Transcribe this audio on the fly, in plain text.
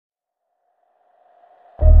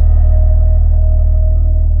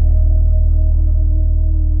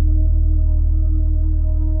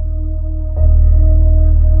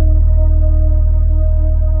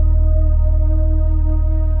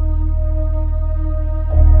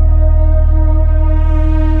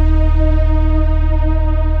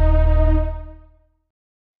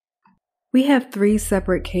We have 3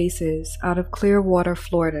 separate cases out of Clearwater,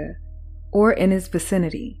 Florida, or in its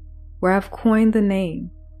vicinity, where I've coined the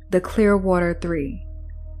name, the Clearwater 3.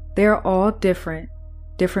 They are all different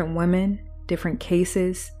women, different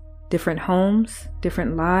cases, different homes,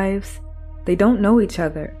 different lives. They don't know each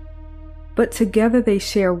other, but together they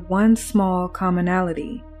share one small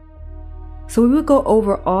commonality. So we will go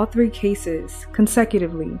over all 3 cases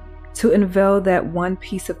consecutively to unveil that one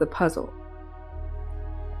piece of the puzzle.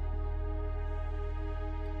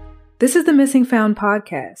 This is the Missing Found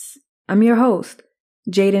podcast. I'm your host,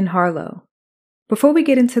 Jaden Harlow. Before we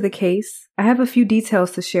get into the case, I have a few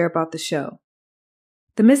details to share about the show.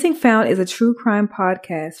 The Missing Found is a true crime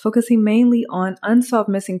podcast focusing mainly on unsolved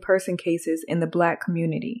missing person cases in the Black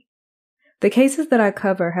community. The cases that I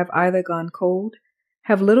cover have either gone cold,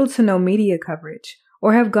 have little to no media coverage,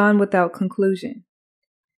 or have gone without conclusion.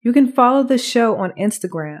 You can follow the show on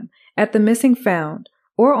Instagram at The Missing Found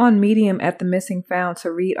or on Medium at The Missing Found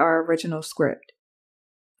to read our original script.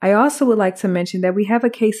 I also would like to mention that we have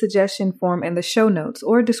a case suggestion form in the show notes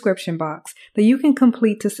or description box that you can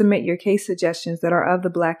complete to submit your case suggestions that are of the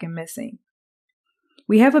Black and missing.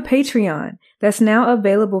 We have a Patreon that's now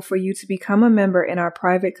available for you to become a member in our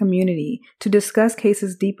private community to discuss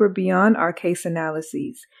cases deeper beyond our case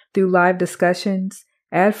analyses through live discussions,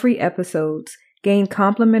 ad-free episodes, gain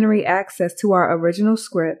complimentary access to our original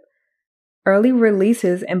script, early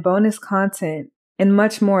releases and bonus content, and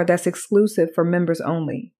much more that's exclusive for members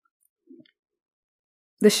only.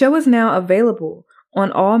 The show is now available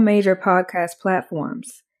on all major podcast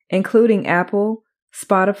platforms, including Apple,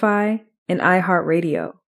 Spotify, and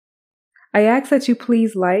iHeartRadio. I ask that you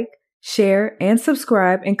please like, share, and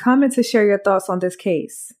subscribe and comment to share your thoughts on this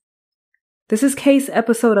case. This is case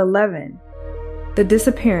episode 11, The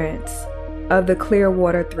Disappearance of the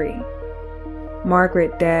Clearwater 3.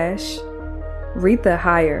 Margaret Dash, Retha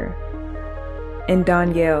Heyer, and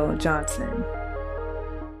Danielle Johnson.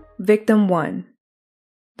 Victim 1.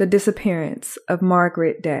 The disappearance of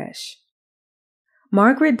Margaret Dash.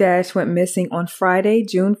 Margaret Dash went missing on Friday,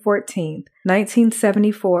 June 14,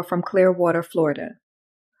 1974 from Clearwater, Florida.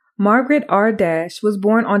 Margaret R. Dash was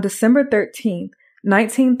born on December 13,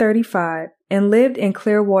 1935 and lived in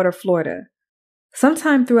Clearwater, Florida.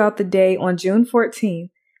 Sometime throughout the day on June 14,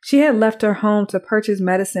 she had left her home to purchase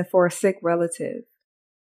medicine for a sick relative.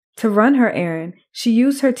 To run her errand, she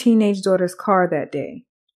used her teenage daughter's car that day.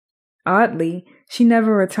 Oddly, she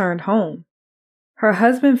never returned home. Her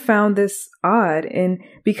husband found this odd, and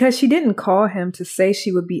because she didn't call him to say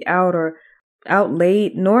she would be out or out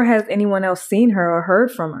late, nor has anyone else seen her or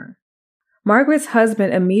heard from her. Margaret's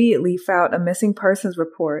husband immediately filed a missing persons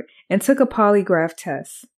report and took a polygraph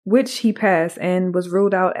test, which he passed and was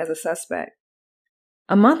ruled out as a suspect.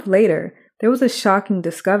 A month later, there was a shocking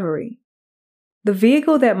discovery. The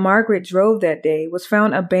vehicle that Margaret drove that day was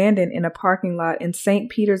found abandoned in a parking lot in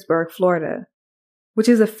St. Petersburg, Florida, which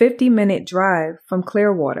is a 50-minute drive from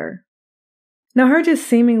Clearwater. Now, her just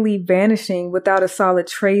seemingly vanishing without a solid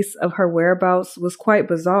trace of her whereabouts was quite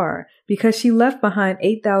bizarre because she left behind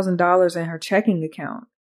 $8,000 in her checking account.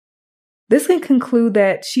 This can conclude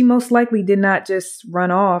that she most likely did not just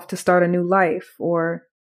run off to start a new life, or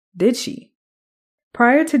did she?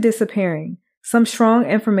 Prior to disappearing, some strong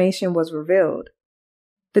information was revealed.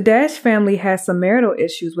 The Dash family had some marital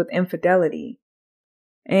issues with infidelity,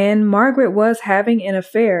 and Margaret was having an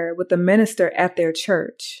affair with the minister at their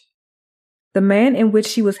church. The man in which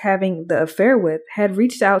she was having the affair with had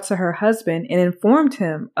reached out to her husband and informed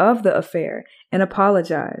him of the affair and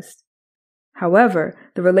apologized. However,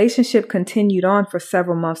 the relationship continued on for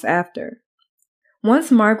several months after.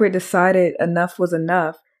 Once Margaret decided enough was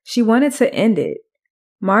enough, she wanted to end it.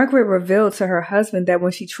 Margaret revealed to her husband that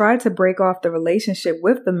when she tried to break off the relationship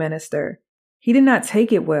with the minister, he did not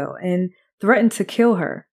take it well and threatened to kill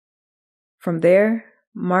her. From there,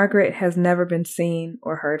 Margaret has never been seen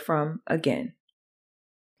or heard from again.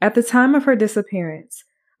 At the time of her disappearance,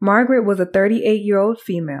 Margaret was a 38-year-old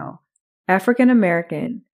female, African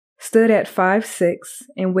American, stood at 5'6"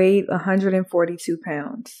 and weighed 142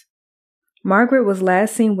 pounds. Margaret was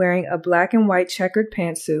last seen wearing a black and white checkered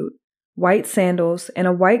pantsuit, white sandals, and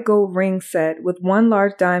a white gold ring set with one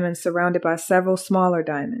large diamond surrounded by several smaller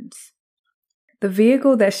diamonds. The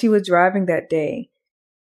vehicle that she was driving that day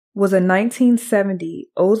was a 1970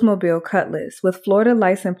 Oldsmobile Cutlass with Florida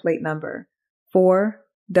license plate number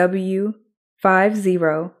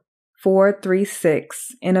 4W50436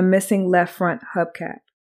 and a missing left front hubcap.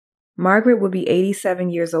 Margaret would be 87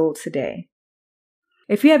 years old today.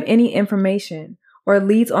 If you have any information or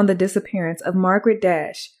leads on the disappearance of Margaret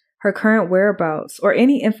Dash, her current whereabouts, or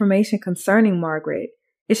any information concerning Margaret,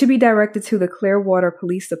 it should be directed to the Clearwater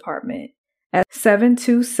Police Department at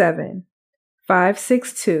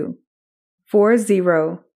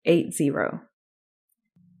 727-562-4080.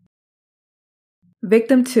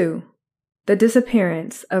 Victim 2. The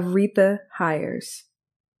disappearance of Retha Hires.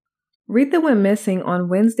 Retha went missing on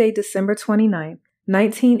Wednesday, December 29,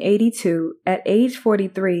 1982, at age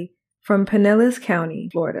 43 from Pinellas County,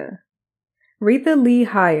 Florida. Retha Lee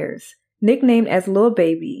Hires, nicknamed as Lil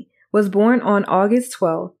Baby, was born on August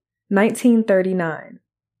 12, 1939.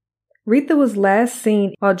 Retha was last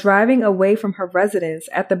seen while driving away from her residence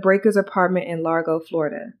at the Breakers apartment in Largo,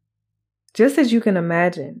 Florida. Just as you can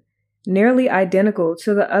imagine, nearly identical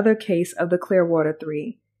to the other case of the Clearwater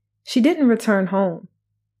Three, she didn't return home.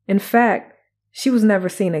 In fact, she was never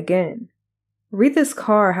seen again. Retha's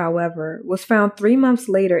car, however, was found 3 months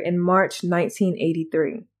later in March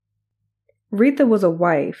 1983. Retha was a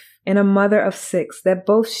wife and a mother of 6 that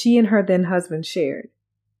both she and her then-husband shared.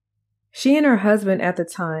 She and her husband at the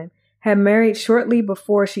time had married shortly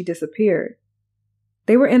before she disappeared.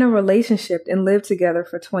 They were in a relationship and lived together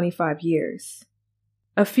for 25 years.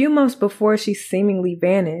 A few months before she seemingly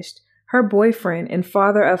vanished, her boyfriend and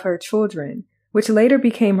father of her children, which later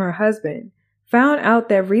became her husband, found out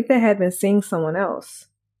that Retha had been seeing someone else.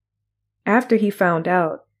 After he found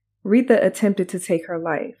out, Retha attempted to take her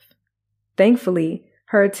life. Thankfully,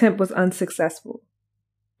 her attempt was unsuccessful.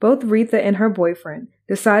 Both Retha and her boyfriend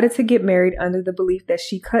decided to get married under the belief that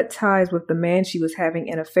she cut ties with the man she was having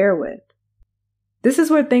an affair with. This is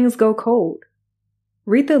where things go cold.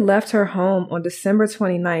 Retha left her home on December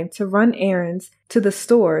 29th to run errands to the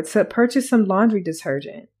store to purchase some laundry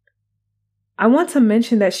detergent. I want to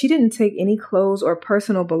mention that she didn't take any clothes or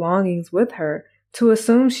personal belongings with her to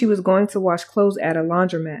assume she was going to wash clothes at a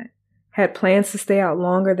laundromat, had plans to stay out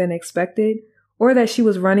longer than expected, or that she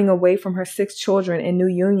was running away from her 6 children in new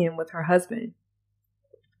union with her husband.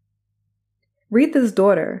 Retha's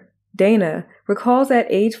daughter, Dana, recalls at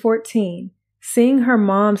age 14 seeing her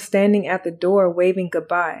mom standing at the door waving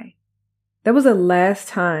goodbye. That was the last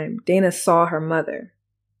time Dana saw her mother.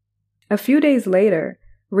 A few days later,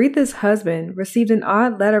 Retha's husband received an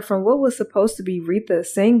odd letter from what was supposed to be Retha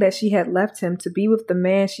saying that she had left him to be with the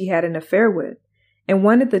man she had an affair with and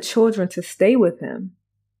wanted the children to stay with him.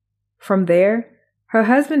 From there, her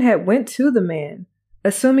husband had went to the man,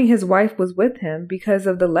 assuming his wife was with him because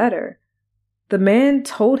of the letter. The man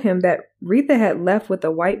told him that Retha had left with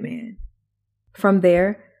a white man. From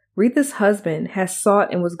there, Retha's husband has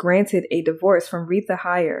sought and was granted a divorce from Retha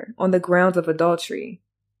Hire on the grounds of adultery.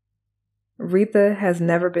 Retha has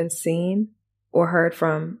never been seen or heard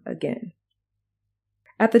from again.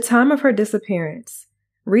 At the time of her disappearance,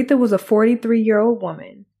 Retha was a 43-year-old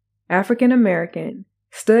woman, African American,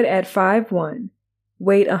 stood at 5'1",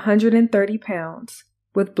 weighed 130 pounds,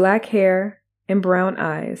 with black hair and brown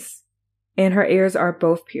eyes, and her ears are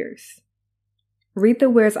both pierced. Retha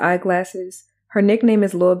wears eyeglasses, her nickname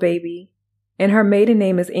is Lil Baby, and her maiden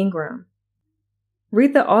name is Ingram.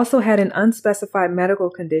 Retha also had an unspecified medical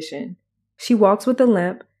condition. She walks with a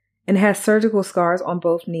limp and has surgical scars on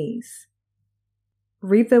both knees.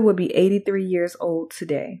 Retha would be 83 years old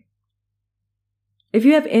today. If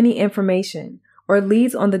you have any information or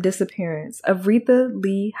leads on the disappearance of Retha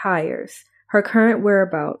Lee Hires, her current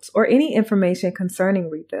whereabouts, or any information concerning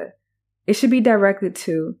Retha, it should be directed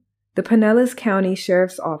to the Pinellas County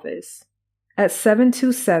Sheriff's Office at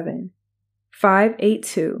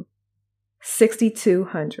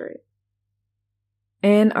 727-582-6200.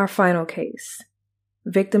 And our final case,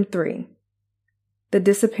 Victim 3, the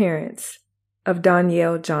disappearance of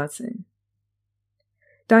Danielle Johnson.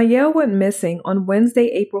 Danielle went missing on Wednesday,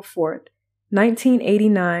 April 4th,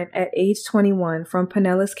 1989 at age 21 from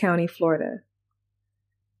Pinellas County, Florida.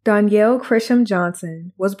 Danielle Chrisham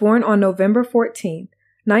Johnson was born on November 14,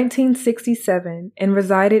 1967 and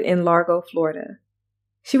resided in Largo, Florida.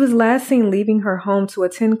 She was last seen leaving her home to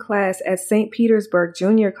attend class at St. Petersburg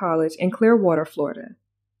Junior College in Clearwater, Florida.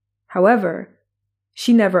 However,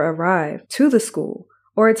 she never arrived to the school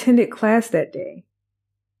or attended class that day.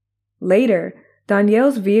 Later,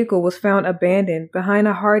 Danielle's vehicle was found abandoned behind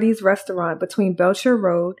a Hardee's restaurant between Belcher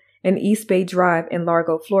Road and East Bay Drive in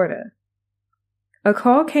Largo, Florida. A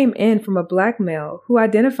call came in from a black male who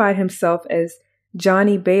identified himself as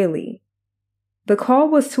Johnny Bailey. The call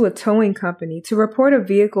was to a towing company to report a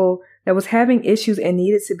vehicle that was having issues and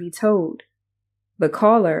needed to be towed. The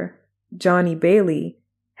caller, Johnny Bailey,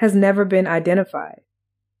 has never been identified.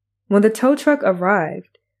 When the tow truck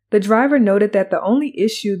arrived, the driver noted that the only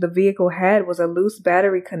issue the vehicle had was a loose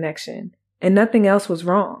battery connection and nothing else was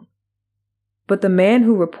wrong. But the man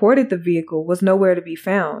who reported the vehicle was nowhere to be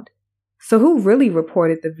found. So who really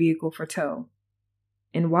reported the vehicle for tow?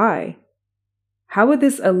 And why? How would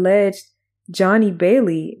this alleged Johnny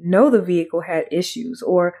Bailey know the vehicle had issues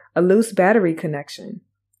or a loose battery connection.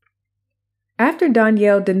 After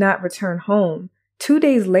Danielle did not return home, 2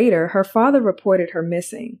 days later, her father reported her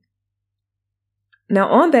missing. Now,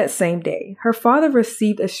 on that same day, her father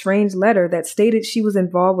received a strange letter that stated she was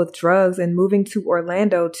involved with drugs and moving to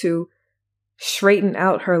Orlando to straighten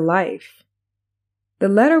out her life. The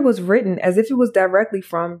letter was written as if it was directly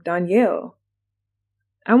from Danielle.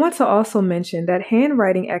 I want to also mention that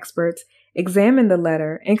handwriting experts examined the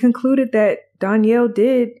letter and concluded that Danielle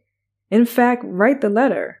did, in fact, write the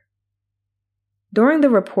letter. During the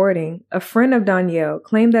reporting, a friend of Danielle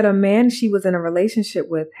claimed that a man she was in a relationship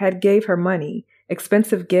with had gave her money,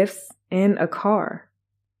 expensive gifts, and a car.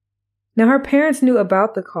 Now, her parents knew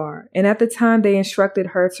about the car, and at the time they instructed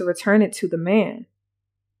her to return it to the man.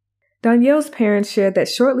 Danielle's parents shared that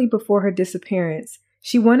shortly before her disappearance,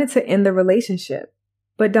 she wanted to end the relationship,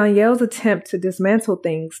 but Danielle's attempt to dismantle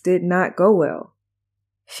things did not go well.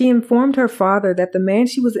 She informed her father that the man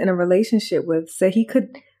she was in a relationship with said he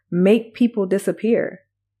could make people disappear,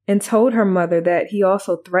 and told her mother that he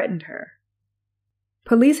also threatened her.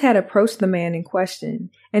 Police had approached the man in question,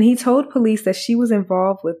 and he told police that she was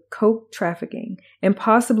involved with coke trafficking and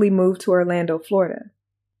possibly moved to Orlando, Florida.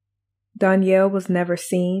 Danielle was never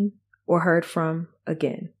seen or heard from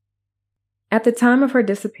again. At the time of her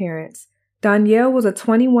disappearance, Danielle was a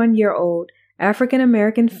 21-year-old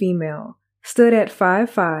African-American female, stood at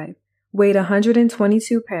 5'5", weighed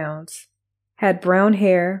 122 pounds, had brown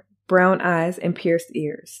hair, brown eyes, and pierced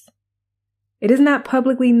ears. It is not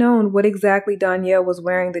publicly known what exactly Danielle was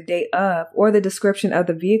wearing the day of or the description of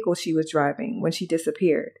the vehicle she was driving when she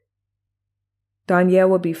disappeared. Danielle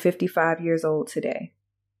will be 55 years old today.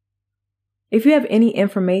 If you have any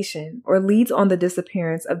information or leads on the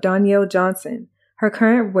disappearance of Danielle Johnson, her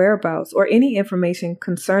current whereabouts, or any information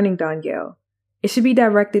concerning Danielle, it should be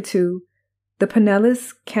directed to the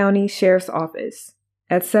Pinellas County Sheriff's Office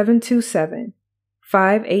at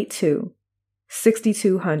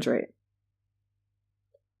 727-582-6200.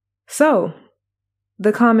 So,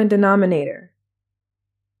 the common denominator.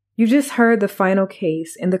 You just heard the final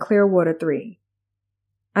case in the Clearwater 3.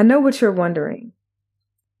 I know what you're wondering.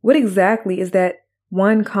 What exactly is that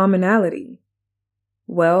one commonality?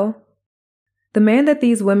 Well, the man that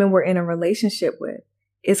these women were in a relationship with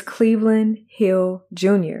is Cleveland Hill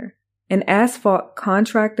Jr., an asphalt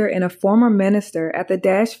contractor and a former minister at the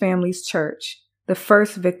Dash family's church, the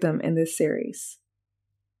first victim in this series.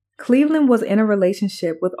 Cleveland was in a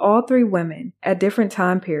relationship with all three women at different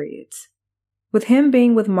time periods, with him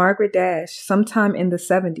being with Margaret Dash sometime in the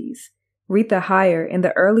 70s, Retha Heyer in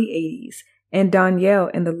the early 80s, and Danielle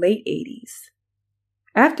in the late 80s.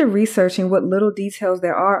 After researching what little details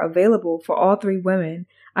there are available for all three women,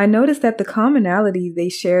 I noticed that the commonality they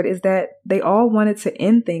shared is that they all wanted to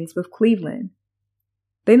end things with Cleveland.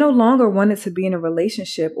 They no longer wanted to be in a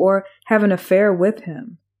relationship or have an affair with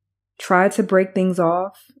him, tried to break things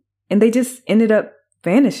off, and they just ended up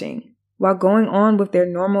vanishing while going on with their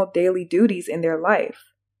normal daily duties in their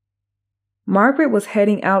life. Margaret was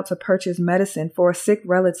heading out to purchase medicine for a sick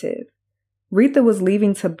relative. Retha was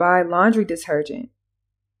leaving to buy laundry detergent,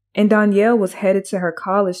 and Danielle was headed to her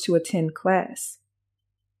college to attend class.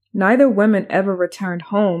 Neither woman ever returned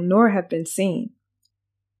home nor have been seen.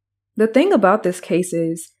 The thing about this case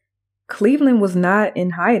is, Cleveland was not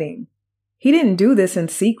in hiding. He didn't do this in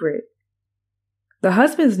secret. The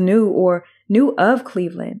husbands knew of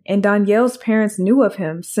Cleveland, and Danielle's parents knew of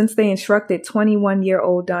him since they instructed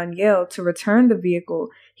 21-year-old Danielle to return the vehicle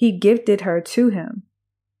he gifted her to him.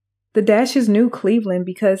 The Dashes knew Cleveland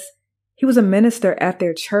because he was a minister at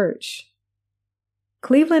their church.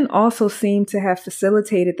 Cleveland also seemed to have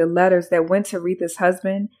facilitated the letters that went to Retha's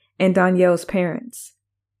husband and Danielle's parents.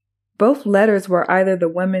 Both letters were either the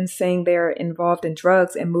women saying they are involved in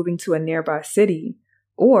drugs and moving to a nearby city,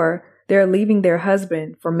 or they're leaving their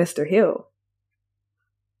husband for Mr. Hill.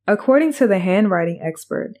 According to the handwriting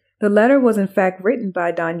expert, the letter was in fact written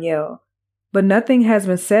by Danielle, but nothing has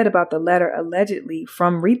been said about the letter allegedly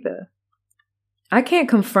from Retha. I can't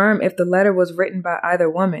confirm if the letter was written by either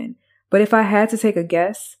woman, but if I had to take a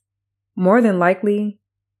guess, more than likely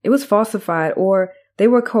it was falsified or they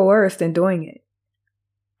were coerced in doing it.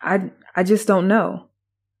 I just don't know.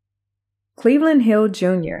 Cleveland Hill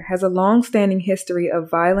Jr. has a long-standing history of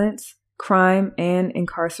violence, crime, and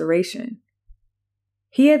incarceration.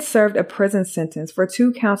 He had served a prison sentence for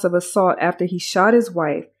 2 counts of assault after he shot his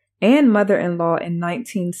wife and mother-in-law in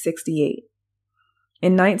 1968.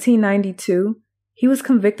 In 1992, he was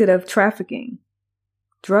convicted of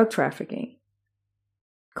drug trafficking.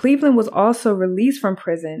 Cleveland was also released from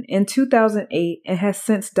prison in 2008 and has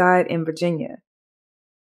since died in Virginia.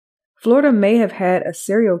 Florida may have had a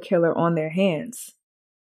serial killer on their hands.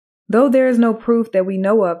 Though there is no proof that we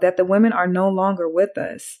know of that the women are no longer with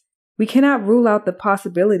us, we cannot rule out the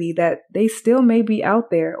possibility that they still may be out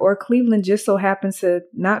there or Cleveland just so happens to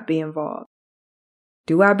not be involved.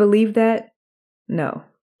 Do I believe that? No.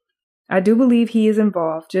 I do believe he is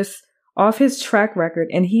involved, just off his track record,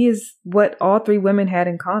 and he is what all three women had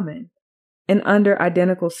in common, and under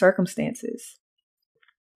identical circumstances.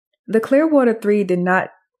 The Clearwater Three did not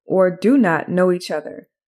or do not know each other.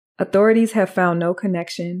 Authorities have found no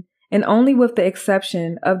connection, and only with the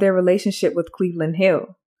exception of their relationship with Cleveland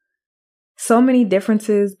Hill. So many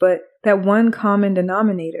differences, but that one common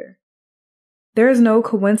denominator. There is no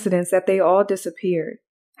coincidence that they all disappeared,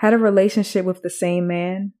 had a relationship with the same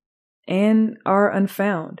man, and are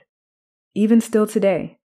unfound, even still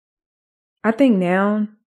today. I think now,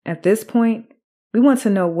 at this point, we want to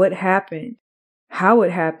know what happened, how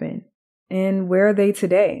it happened, and where are they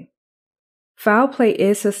today? Foul play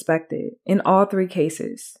is suspected in all three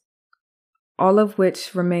cases, all of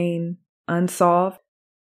which remain unsolved,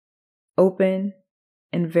 open,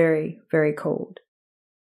 and very, very cold.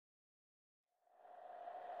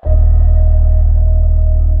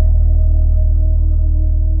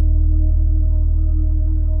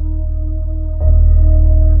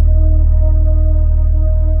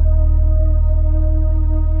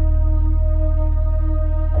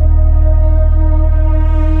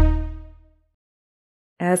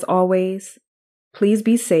 As always, please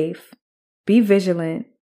be safe, be vigilant,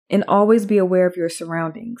 and always be aware of your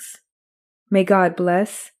surroundings. May God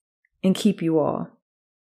bless and keep you all.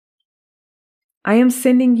 I am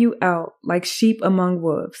sending you out like sheep among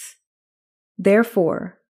wolves.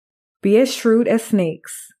 Therefore, be as shrewd as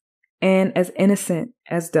snakes and as innocent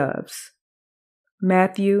as doves.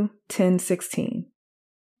 Matthew 10:16.